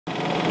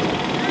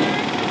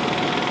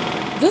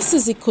This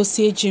is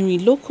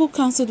Ikorodu Local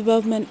Council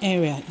Development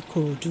Area,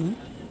 Ikorodu,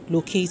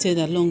 located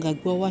along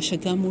Agbowa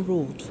Shagamu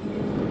Road.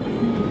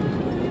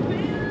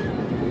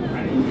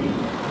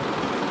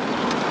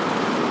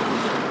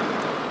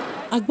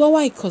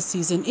 Agbowa Ikosi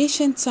is an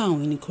ancient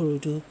town in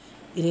Ikorodu.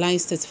 It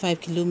lies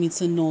 35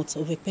 kilometers north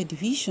of Epe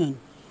Division.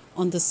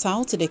 On the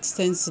south, it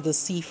extends to the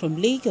sea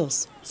from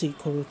Lagos to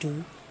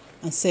Ikorodu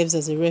and serves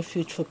as a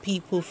refuge for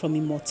people from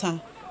Imota,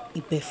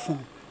 Ibefun,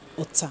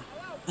 Ota,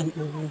 and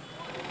Owu.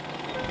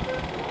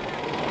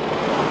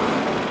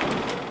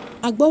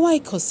 Agbowa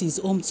Ikosi is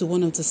home to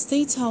one of the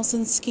state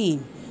housing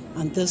scheme,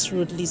 and this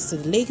road leads to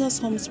the Lagos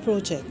Homes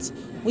Project,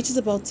 which is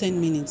about 10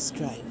 minutes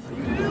drive.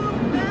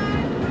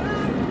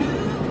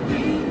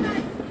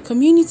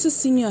 Community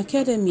Senior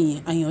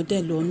Academy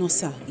Ayodelo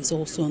Nosa is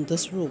also on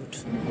this road.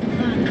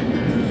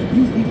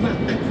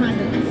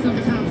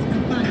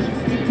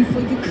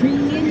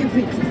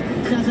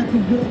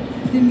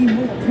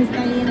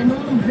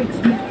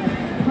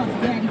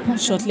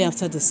 Shortly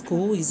after the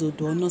school is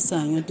Odo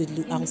Nosa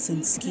Ayodelo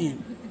housing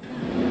scheme.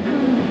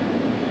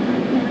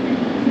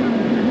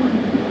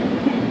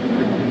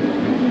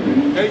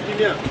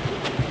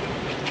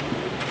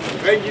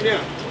 Engineer.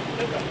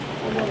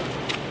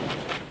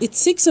 It's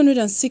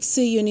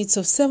 660 units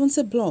of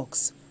 70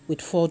 blocks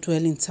with 4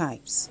 dwelling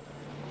types.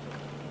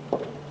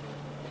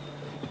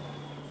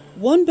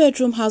 One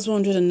bedroom has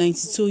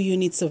 192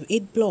 units of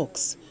 8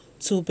 blocks.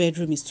 2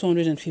 bedroom is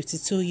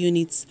 252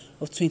 units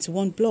of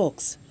 21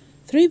 blocks.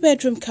 3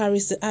 bedroom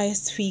carries the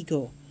highest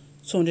figure,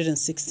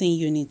 216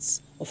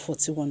 units of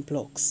 41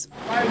 blocks.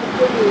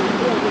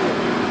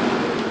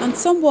 And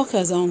some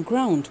workers are on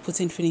ground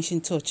putting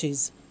finishing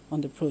touches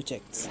on the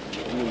project.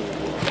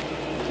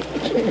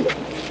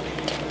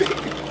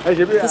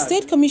 The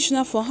State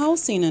Commissioner for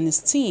Housing and his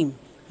team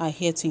are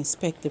here to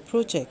inspect the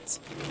project.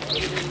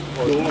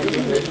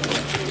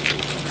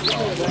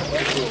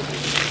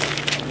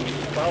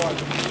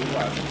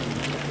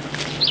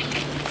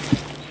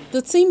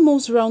 The team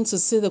moves around to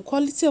see the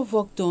quality of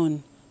work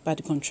done by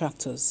the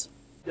contractors.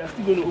 They are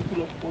still going to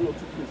open up 1 or 2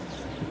 places.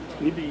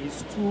 Maybe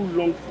it's too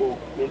long for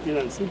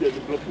maintenance. If there's a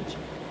blockage,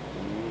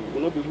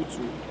 we'll not be able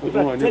to. If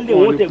I tell them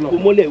what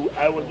they we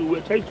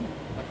were trying to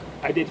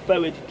identify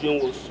where the drain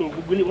was. So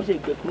we really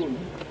wasn't the problem.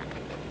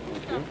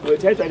 We were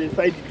trying to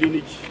identify the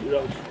drainage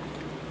route.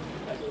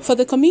 For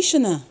the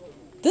Commissioner,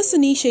 this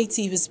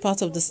initiative is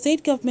part of the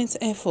state government's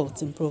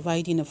effort in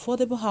providing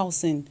affordable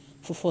housing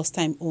for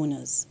first-time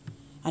owners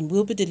and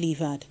will be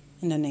delivered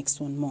in the next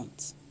 1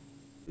 month.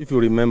 If you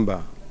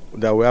remember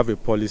that we have a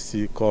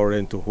policy called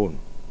rent to own,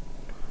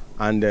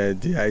 and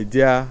the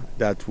idea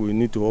that we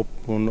need to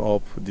open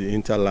up the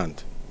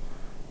hinterland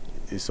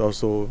is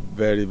also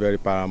very, very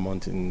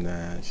paramount in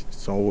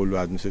Sanwo-Olu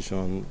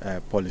administration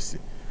policy.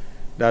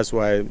 That's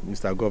why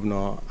Mr.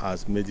 Governor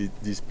has made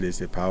this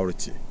place a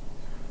priority.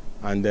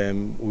 And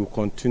we'll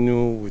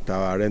continue with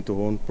our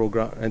rent-to-own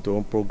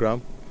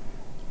program.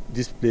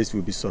 This place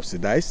will be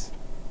subsidized.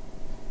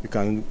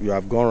 You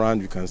have gone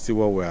around, you can see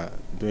what we are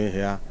doing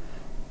here.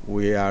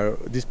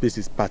 This place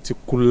is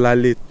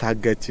particularly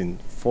targeting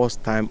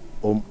first-time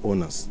home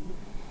owners.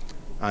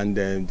 And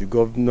the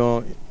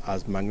governor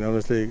has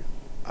magnanimously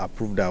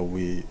approved that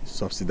we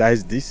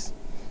subsidize this,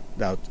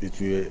 that it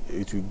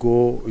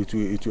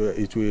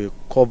will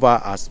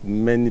cover as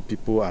many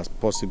people as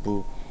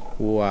possible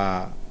who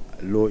are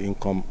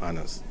low-income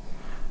earners.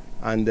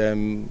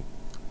 And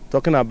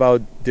talking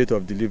about date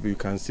of delivery, you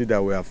can see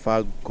that we are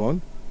far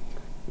gone.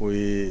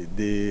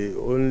 The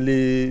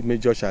only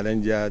major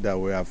challenge here that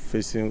we are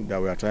facing,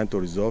 that we are trying to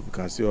resolve, you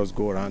can see us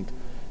go around,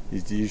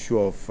 is the issue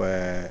of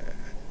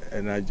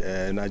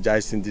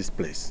energizing this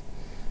place.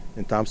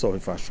 In terms of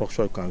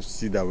infrastructure, you can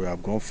see that we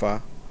have gone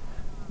far.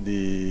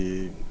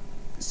 The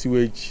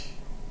sewage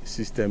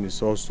system is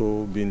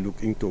also being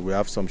looked into. We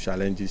have some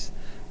challenges,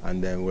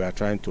 and then we are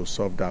trying to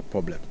solve that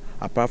problem.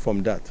 Apart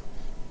from that,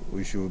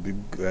 we should be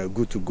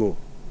good to go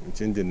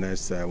within the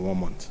next 1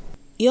 month.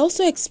 He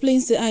also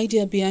explains the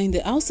idea behind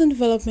the Housing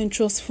Development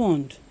Trust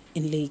Fund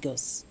in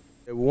Lagos.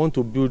 We want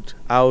to build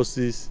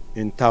houses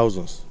in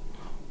thousands.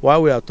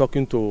 While we are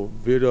talking to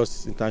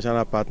various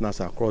international partners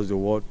across the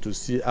world to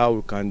see how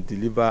we can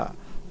deliver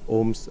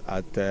homes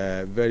at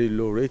a very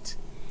low rate,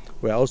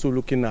 we are also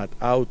looking at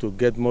how to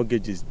get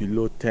mortgages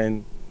below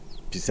 10%,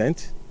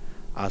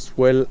 as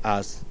well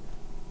as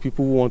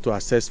people who want to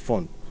access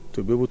funds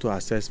to be able to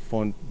access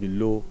funds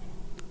below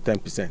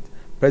 10%.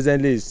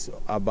 Presently, it's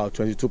about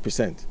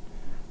 22%,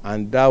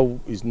 and that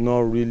is not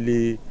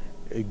really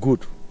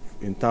good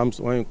in terms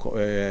of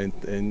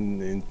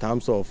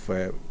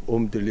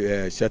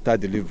shelter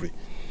delivery.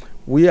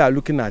 We are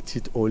looking at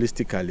it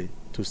holistically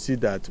to see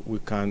that we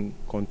can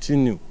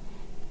continue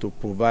to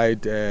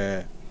provide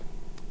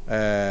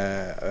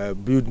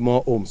build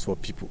more homes for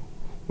people.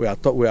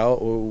 What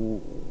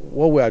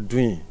we are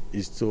doing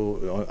is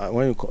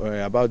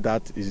about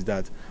that is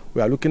that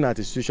we are looking at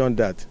a situation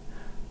that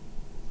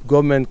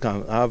government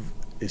can have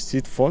a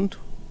seed fund,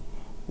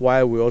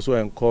 while we also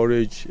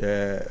encourage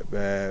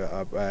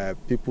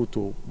people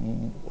to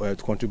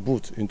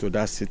contribute into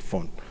that seed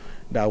fund.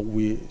 that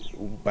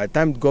by the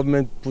time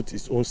government put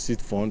its own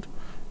seed fund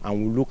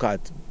and we look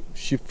at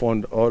sheep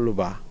fund all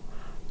over,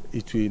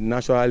 it will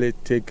naturally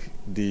take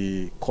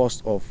the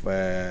cost of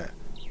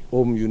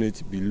home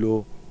unit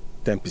below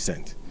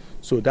 10%.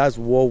 So that's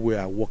what we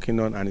are working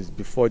on, and it's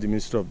before the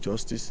Ministry of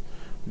Justice.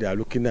 They are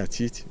looking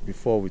at it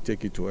before we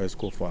take it to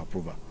ESCO for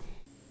approval.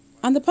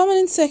 And the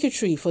Permanent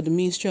Secretary for the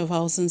Ministry of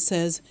Housing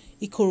says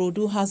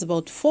Ikorodu has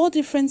about 4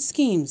 different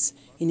schemes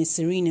in a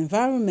serene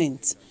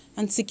environment,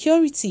 and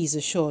security is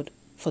assured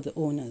for the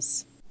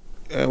owners.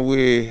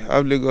 We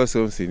have Lagos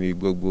homes in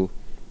Agbowa.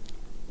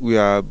 We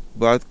are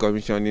about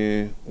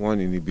commissioning one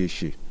in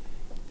Ibeshi.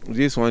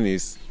 This one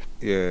is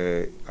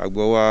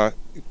Agbowa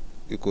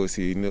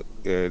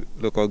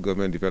local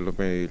government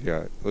development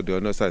area,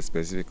 Odonosa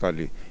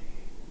specifically.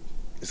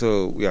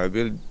 So we are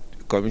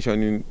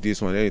commissioning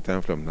this one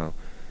anytime from now.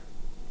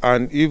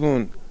 And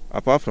even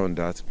apart from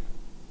that,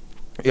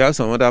 we have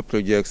some other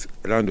projects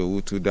around the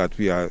world too that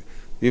we are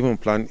even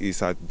plan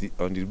is on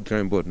the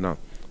drawing board now.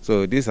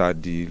 So these are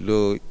the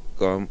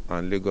low-income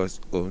and Lagos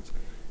homes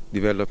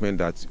development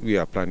that we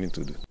are planning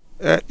to do.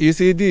 You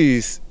see, this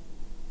is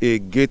a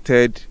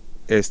gated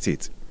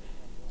estate,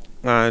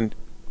 and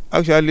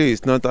actually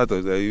it's not out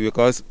of the,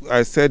 because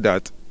I said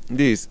that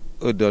this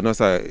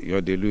Odonosa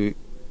Yodelu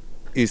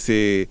is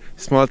a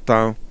small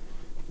town,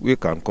 we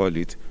can call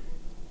it,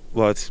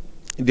 but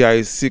there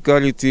is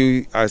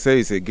security. I say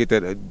it's a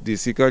gated. The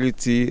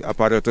security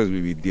apparatus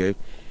will be there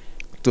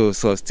to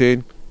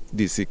sustain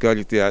the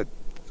security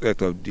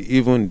aspect of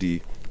even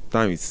the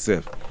town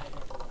itself.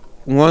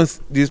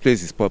 Once this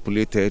place is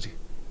populated,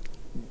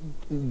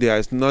 there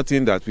is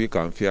nothing that we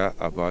can fear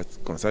about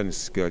concerning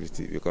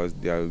security, because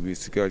there will be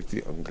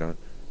security on ground.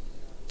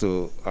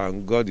 So,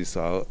 and God is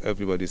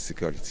everybody's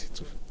security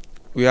too.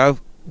 We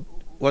have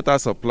water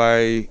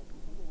supply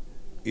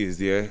is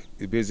there.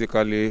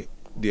 Basically,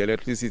 the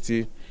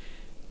electricity.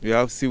 We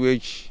have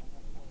sewage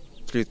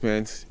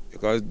treatment,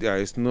 because there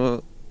is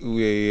no,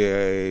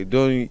 we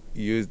don't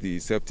use the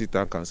septic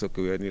tank and soak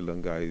away any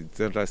longer. It's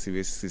central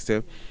sewage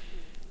system.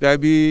 There will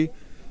be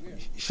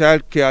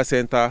child care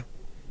center,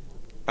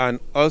 and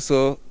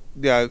also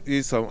there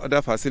is some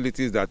other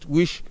facilities that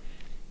which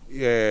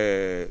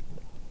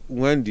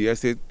when the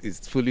estate is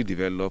fully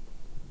developed,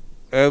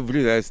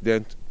 every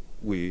resident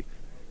will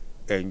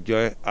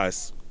enjoy,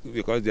 as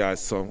because there are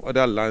some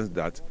other lands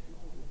that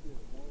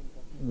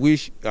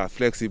which are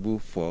flexible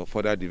for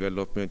further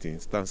development in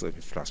terms of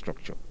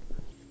infrastructure.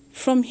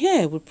 From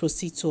here, we'll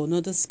proceed to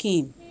another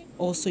scheme,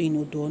 also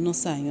in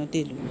Odonosa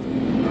Yodelu.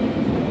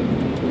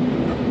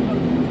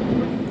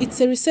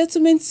 It's a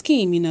resettlement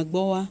scheme in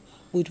Agbowa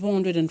with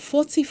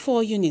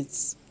 144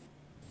 units.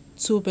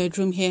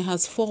 2-bedroom here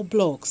has 4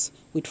 blocks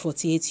with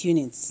 48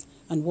 units,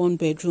 and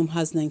 1-bedroom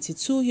has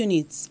 92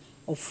 units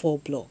of 4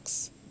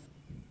 blocks.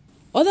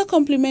 Other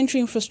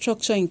complementary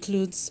infrastructure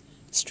includes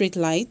street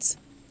lights,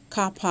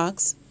 car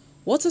parks,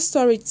 water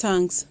storage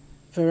tanks,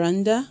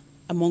 veranda,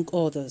 among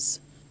others.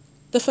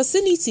 The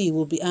facility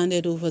will be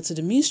handed over to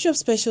the Ministry of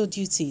Special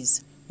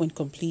Duties when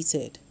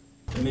completed.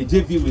 In a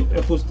JV with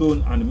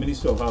Epostone and the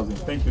Ministry of Housing.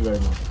 Thank you very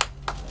much.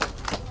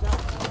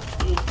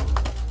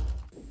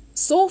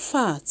 So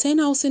far, 10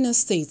 housing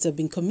estates have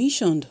been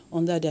commissioned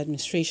under the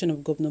administration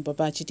of Governor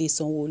Babajide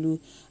Sanwo-Olu,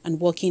 and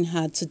working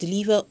hard to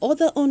deliver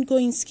other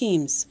ongoing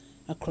schemes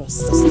across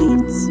the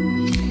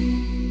states.